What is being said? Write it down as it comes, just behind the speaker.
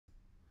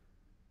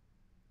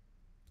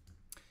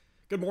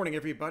Good morning,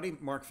 everybody.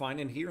 Mark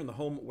Finan here in the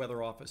home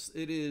weather office.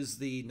 It is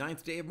the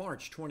 9th day of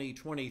March,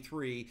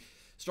 2023.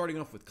 Starting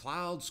off with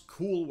clouds,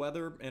 cool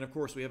weather, and of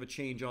course we have a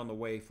change on the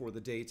way for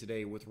the day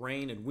today with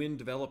rain and wind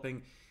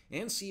developing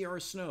and Sierra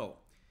snow.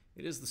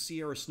 It is the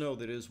Sierra snow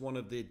that is one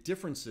of the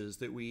differences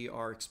that we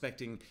are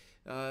expecting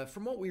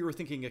from what we were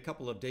thinking a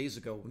couple of days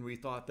ago when we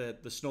thought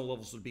that the snow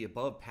levels would be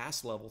above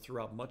pass level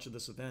throughout much of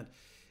this event.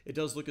 It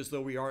does look as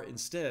though we are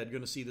instead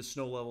going to see the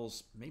snow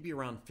levels maybe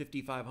around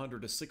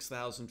 5,500 to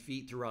 6,000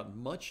 feet throughout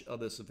much of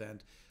this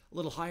event. A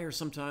little higher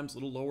sometimes, a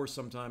little lower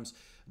sometimes,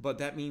 but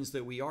that means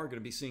that we are going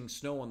to be seeing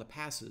snow on the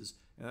passes,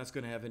 and that's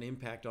going to have an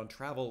impact on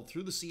travel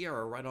through the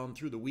Sierra right on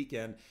through the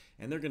weekend,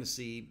 and they're going to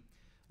see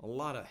a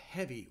lot of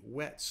heavy,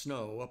 wet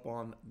snow up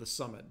on the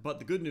summit. But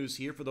the good news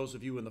here for those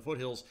of you in the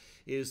foothills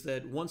is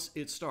that once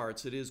it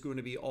starts, it is going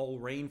to be all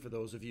rain for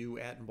those of you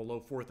at and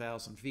below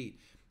 4,000 feet.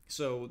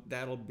 So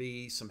that'll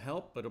be some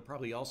help, but it'll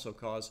probably also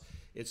cause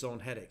its own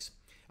headaches.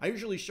 I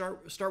usually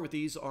start with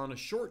these on a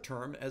short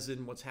term, as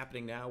in what's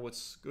happening now,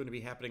 what's going to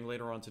be happening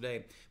later on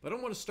today. But I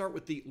don't want to start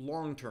with the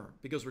long term,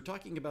 because we're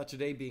talking about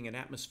today being an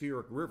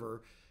atmospheric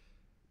river,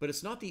 but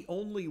it's not the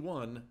only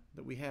one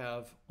that we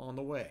have on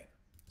the way.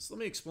 So let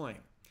me explain.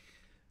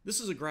 This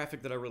is a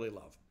graphic that I really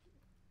love.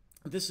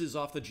 This is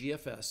off the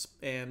GFS,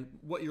 and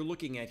what you're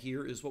looking at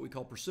here is what we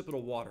call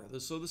precipitable water.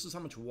 So this is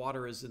how much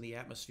water is in the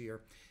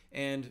atmosphere.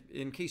 And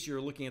in case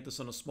you're looking at this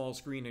on a small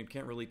screen and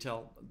can't really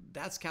tell,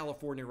 that's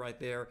California right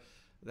there.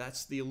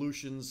 That's the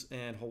Aleutians,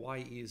 and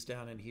Hawaii is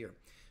down in here.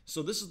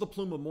 So this is the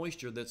plume of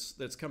moisture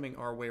that's coming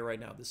our way right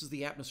now. This is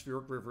the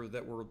atmospheric river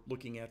that we're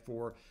looking at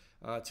for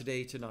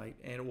today, tonight,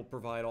 and it will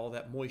provide all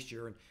that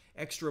moisture and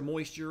extra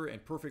moisture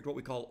and perfect what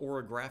we call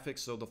orographic,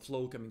 so the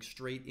flow coming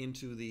straight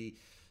into the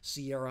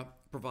Sierra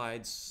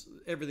provides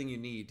everything you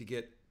need to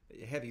get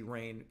heavy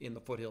rain in the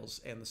foothills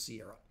and the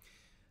Sierra.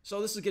 So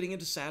this is getting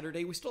into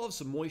Saturday. We still have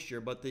some moisture,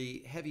 but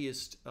the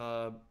heaviest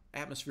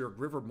atmospheric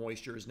river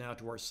moisture is now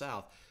to our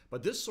south.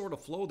 But this sort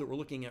of flow that we're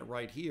looking at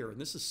right here,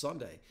 and this is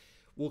Sunday,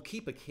 will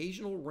keep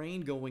occasional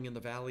rain going in the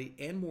valley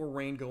and more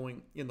rain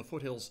going in the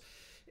foothills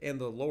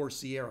and the lower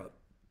Sierra.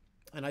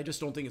 And I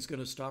just don't think it's going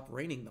to stop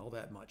raining all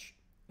that much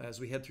as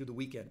we head through the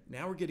weekend.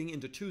 Now we're getting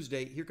into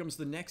Tuesday. Here comes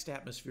the next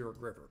atmospheric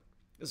river.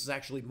 This is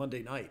actually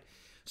Monday night.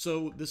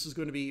 So this is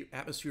going to be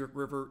atmospheric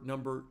river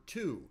number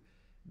 2.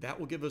 That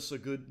will give us a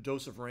good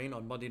dose of rain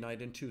on Monday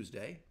night and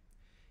Tuesday.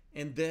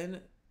 And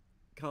then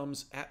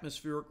comes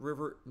atmospheric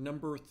river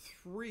number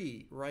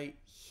 3 right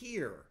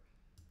here.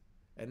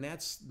 And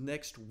that's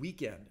next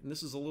weekend. And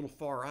this is a little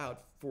far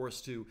out for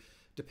us to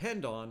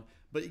depend on,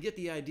 but you get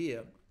the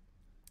idea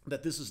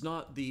that this is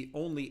not the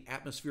only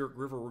atmospheric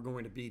river we're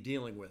going to be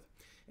dealing with.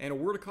 And a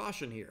word of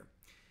caution here,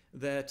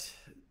 that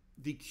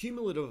the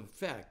cumulative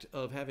effect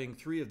of having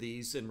 3 of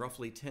these in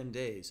roughly 10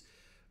 days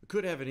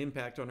could have an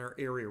impact on our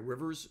area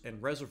rivers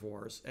and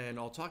reservoirs. And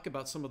I'll talk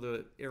about some of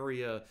the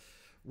area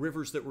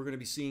rivers that we're going to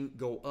be seeing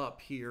go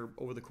up here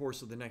over the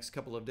course of the next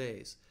couple of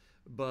days.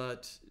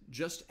 But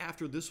just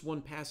after this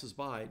one passes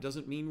by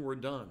doesn't mean we're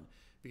done.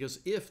 Because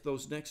if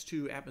those next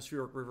 2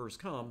 atmospheric rivers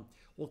come,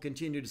 we'll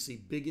continue to see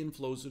big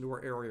inflows into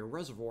our area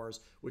reservoirs,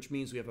 which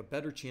means we have a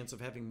better chance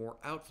of having more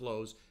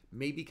outflows,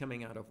 maybe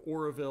coming out of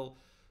Oroville,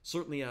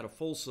 certainly out of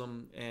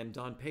Folsom and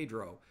Don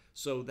Pedro.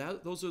 So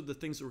those are the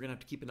things that we're going to have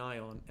to keep an eye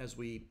on as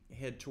we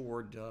head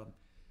toward,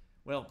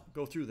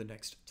 go through the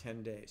next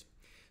 10 days.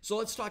 So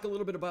let's talk a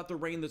little bit about the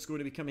rain that's going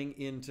to be coming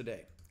in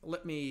today.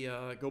 Let me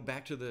go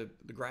back to the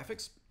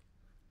graphics.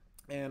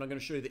 And I'm going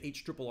to show you the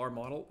HRRR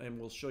model, and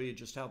we'll show you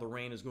just how the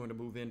rain is going to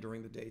move in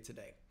during the day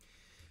today.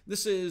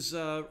 This is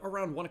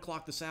around 1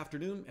 o'clock this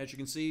afternoon. As you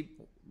can see,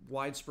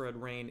 widespread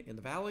rain in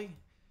the valley.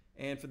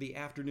 And for the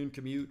afternoon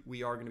commute,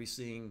 we are going to be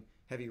seeing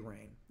heavy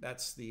rain.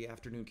 That's the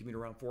afternoon commute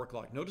around 4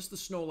 o'clock. Notice the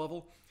snow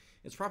level.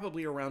 It's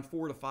probably around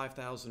 4,000 to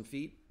 5,000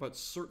 feet, but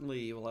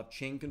certainly we'll have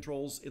chain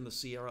controls in the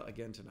Sierra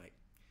again tonight.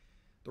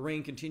 The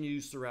rain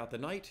continues throughout the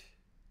night.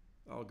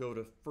 I'll go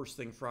to first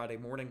thing Friday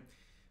morning.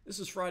 This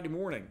is Friday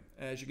morning.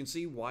 As you can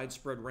see,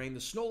 widespread rain.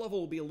 The snow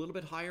level will be a little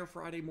bit higher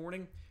Friday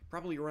morning,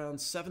 probably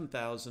around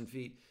 7,000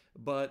 feet.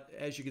 But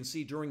as you can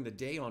see during the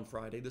day on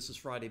Friday, this is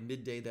Friday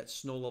midday, that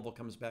snow level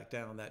comes back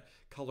down. That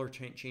color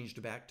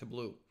changed back to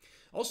blue.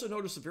 Also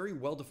notice a very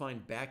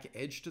well-defined back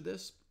edge to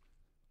this.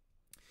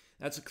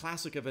 That's a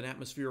classic of an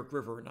atmospheric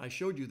river, and I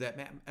showed you that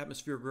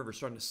atmospheric river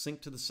starting to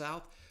sink to the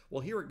south.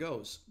 Well, here it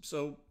goes.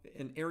 So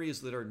in areas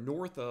that are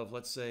north of,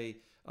 let's say,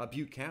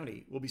 Butte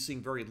County, we'll be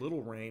seeing very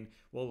little rain.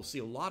 Well, we'll see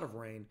a lot of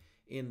rain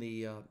in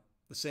the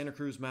Santa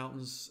Cruz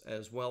Mountains,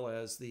 as well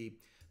as the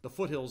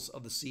foothills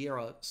of the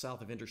Sierra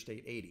south of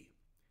Interstate 80.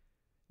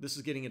 This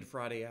is getting into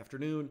Friday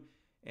afternoon,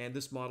 and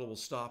this model will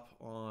stop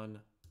on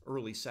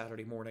early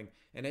Saturday morning.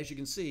 And as you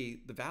can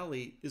see, the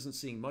valley isn't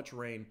seeing much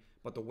rain,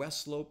 but the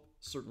west slope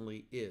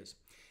certainly is.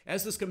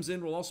 As this comes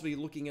in, we'll also be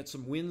looking at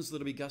some winds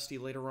that'll be gusty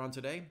later on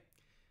today.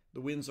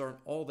 The winds aren't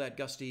all that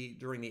gusty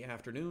during the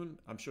afternoon.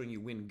 I'm showing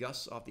you wind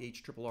gusts off the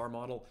HRRR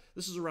model.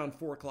 This is around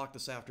 4 o'clock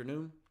this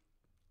afternoon.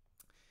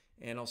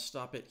 And I'll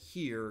stop it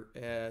here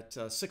at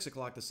 6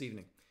 o'clock this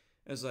evening.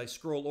 As I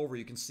scroll over,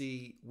 you can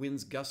see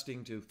winds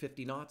gusting to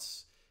 50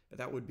 knots.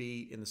 That would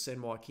be in the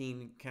San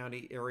Joaquin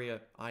County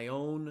area,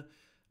 Ione,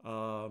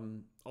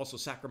 also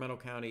Sacramento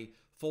County,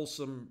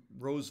 Folsom,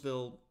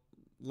 Roseville,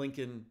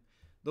 Lincoln.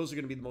 Those are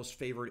going to be the most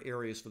favored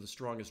areas for the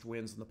strongest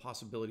winds and the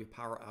possibility of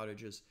power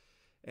outages.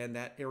 And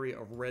that area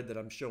of red that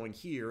I'm showing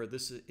here,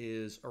 this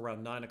is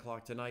around 9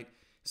 o'clock tonight.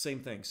 Same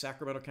thing,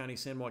 Sacramento County,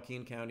 San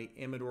Joaquin County,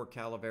 Amador,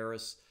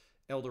 Calaveras,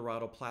 El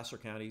Dorado, Placer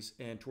counties,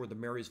 and toward the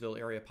Marysville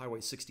area, Highway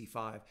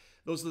 65.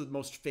 Those are the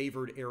most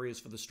favored areas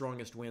for the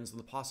strongest winds and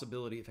the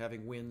possibility of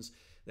having winds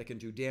that can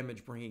do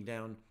damage, bringing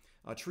down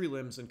tree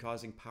limbs and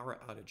causing power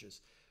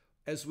outages.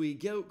 As we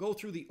go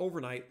through the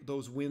overnight,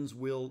 those winds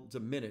will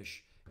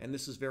diminish. And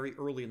this is very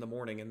early in the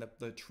morning, and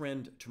the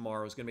trend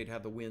tomorrow is going to be to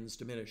have the winds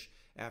diminish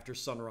after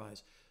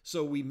sunrise.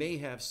 So we may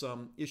have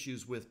some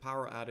issues with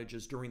power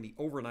outages during the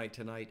overnight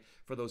tonight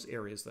for those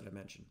areas that I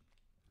mentioned.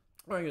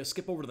 All right, I'm going to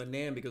skip over to the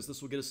NAM because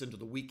this will get us into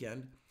the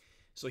weekend.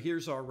 So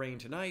here's our rain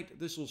tonight.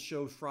 This will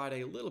show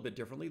Friday a little bit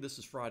differently. This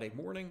is Friday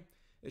morning.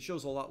 It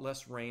shows a lot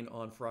less rain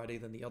on Friday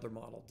than the other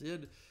model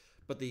did.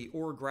 But the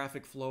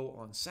orographic flow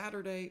on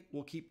Saturday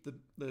will keep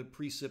the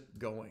precip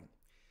going.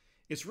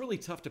 It's really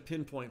tough to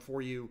pinpoint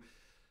for you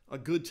a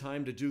good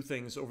time to do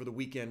things over the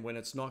weekend when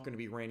it's not going to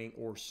be raining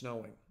or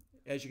snowing.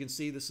 As you can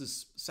see, this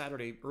is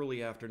Saturday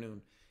early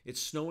afternoon.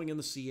 It's snowing in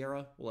the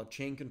Sierra. We'll have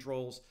chain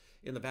controls.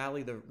 In the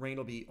valley, the rain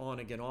will be on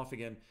again, off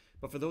again.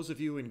 But for those of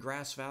you in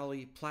Grass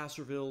Valley,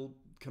 Placerville,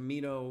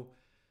 Camino,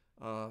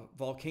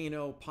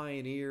 Volcano,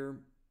 Pioneer,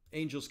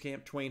 Angels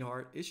Camp, Twain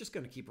Harte, it's just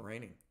going to keep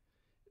raining.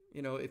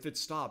 You know, if it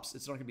stops,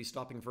 it's not going to be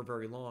stopping for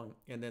very long.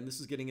 And then this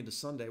is getting into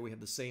Sunday. We have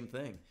the same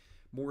thing.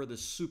 More of the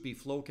soupy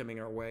flow coming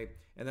our way,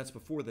 and that's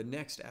before the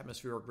next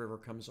atmospheric river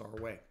comes our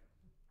way.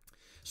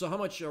 So how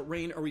much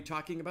rain are we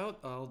talking about?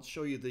 I'll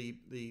show you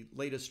the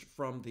latest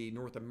from the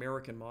North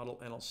American model,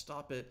 and I'll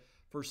stop it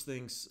first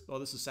things. Oh,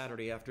 this is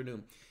Saturday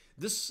afternoon.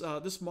 This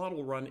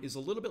model run is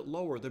a little bit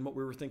lower than what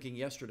we were thinking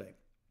yesterday.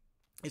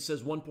 It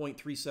says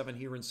 1.37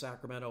 here in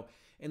Sacramento,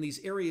 and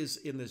these areas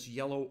in this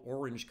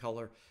yellow-orange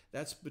color,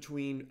 that's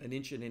between an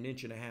inch and an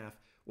inch and a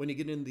half. When you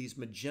get into these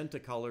magenta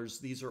colors,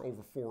 these are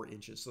over 4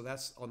 inches, so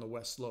that's on the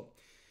west slope.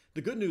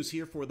 The good news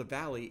here for the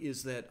valley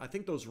is that I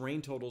think those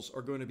rain totals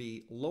are going to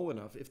be low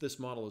enough, if this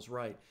model is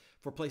right,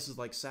 for places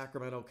like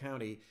Sacramento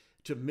County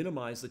to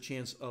minimize the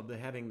chance of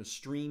having the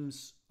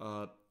streams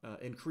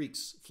and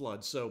creeks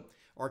flood. So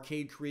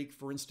Arcade Creek,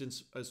 for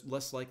instance, is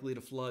less likely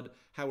to flood.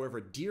 However,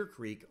 Deer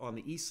Creek on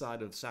the east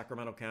side of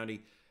Sacramento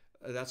County,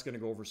 that's going to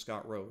go over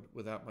Scott Road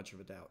without much of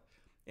a doubt.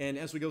 And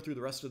as we go through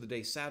the rest of the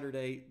day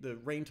Saturday, the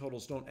rain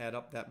totals don't add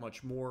up that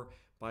much more.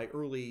 By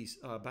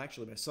by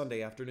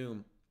Sunday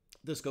afternoon,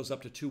 this goes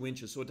up to 2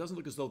 inches. So it doesn't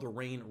look as though the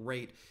rain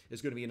rate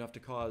is going to be enough to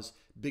cause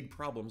big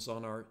problems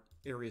on our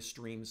area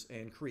streams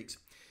and creeks.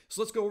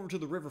 So let's go over to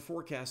the River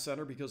Forecast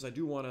Center because I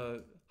do want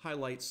to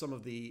highlight some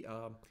of the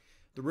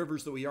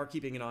rivers that we are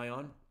keeping an eye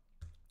on.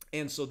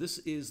 And so this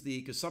is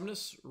the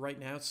Cosumnes. Right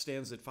now it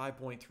stands at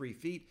 5.3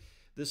 feet.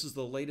 This is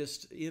the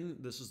latest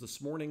this is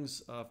this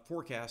morning's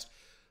forecast.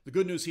 The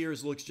good news here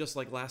is it looks just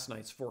like last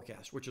night's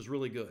forecast, which is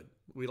really good.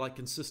 We like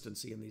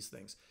consistency in these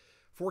things.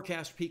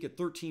 Forecast peak at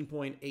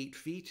 13.8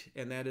 feet,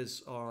 and that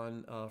is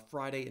on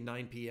Friday at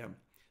 9 p.m.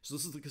 So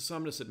this is the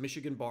Cosumnes at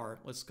Michigan Bar.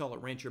 Let's call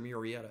it Rancho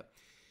Murrieta.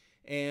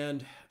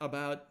 And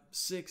about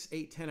 6,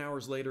 8, 10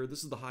 hours later,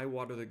 this is the high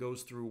water that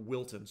goes through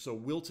Wilton. So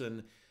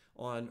Wilton,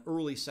 on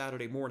early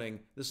Saturday morning,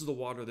 this is the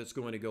water that's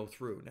going to go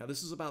through. Now,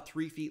 this is about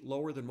 3 feet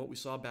lower than what we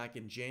saw back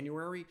in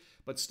January,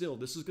 but still,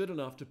 this is good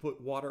enough to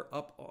put water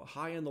up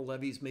high in the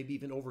levees, maybe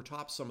even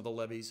overtop some of the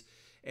levees.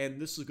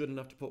 And this is good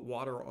enough to put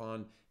water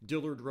on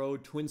Dillard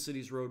Road, Twin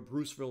Cities Road,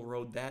 Bruceville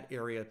Road, that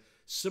area,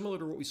 similar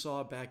to what we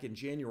saw back in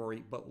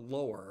January, but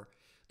lower.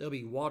 There'll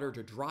be water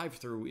to drive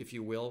through, if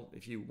you will,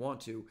 if you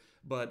want to,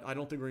 but I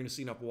don't think we're going to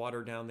see enough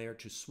water down there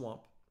to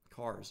swamp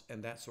cars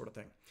and that sort of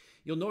thing.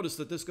 You'll notice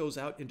that this goes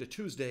out into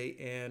Tuesday,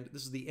 and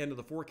this is the end of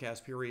the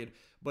forecast period,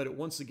 but it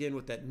once again,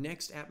 with that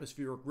next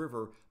atmospheric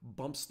river,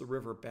 bumps the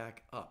river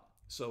back up.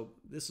 So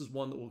this is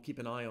one that we'll keep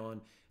an eye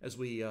on as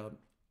we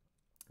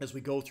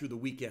go through the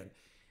weekend.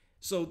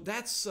 So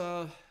that's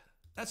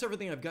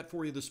everything I've got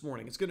for you this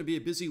morning. It's going to be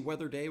a busy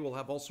weather day. We'll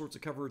have all sorts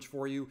of coverage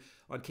for you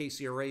on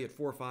KCRA at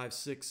 4, 5,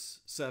 6,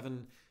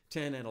 7,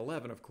 10, and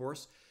 11, of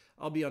course.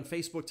 I'll be on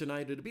Facebook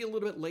tonight. It'll be a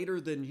little bit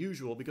later than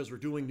usual because we're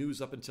doing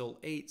news up until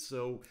 8,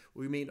 so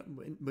we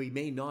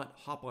may not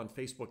hop on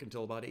Facebook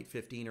until about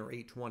 8:15 or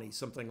 8:20,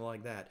 something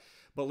like that.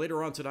 But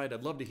later on tonight,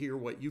 I'd love to hear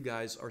what you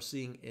guys are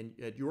seeing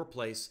at your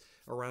place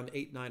around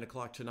 8, 9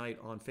 o'clock tonight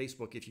on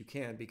Facebook if you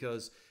can,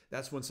 because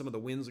that's when some of the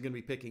winds are going to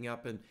be picking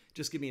up, and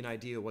just give me an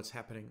idea of what's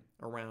happening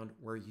around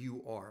where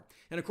you are.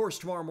 And of course,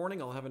 tomorrow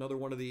morning, I'll have another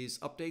one of these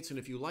updates, and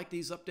if you like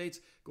these updates,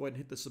 go ahead and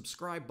hit the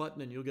subscribe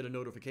button, and you'll get a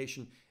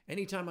notification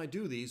anytime I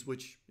do these,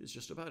 which is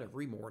just about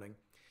every morning.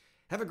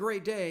 Have a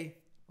great day.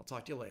 I'll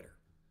talk to you later.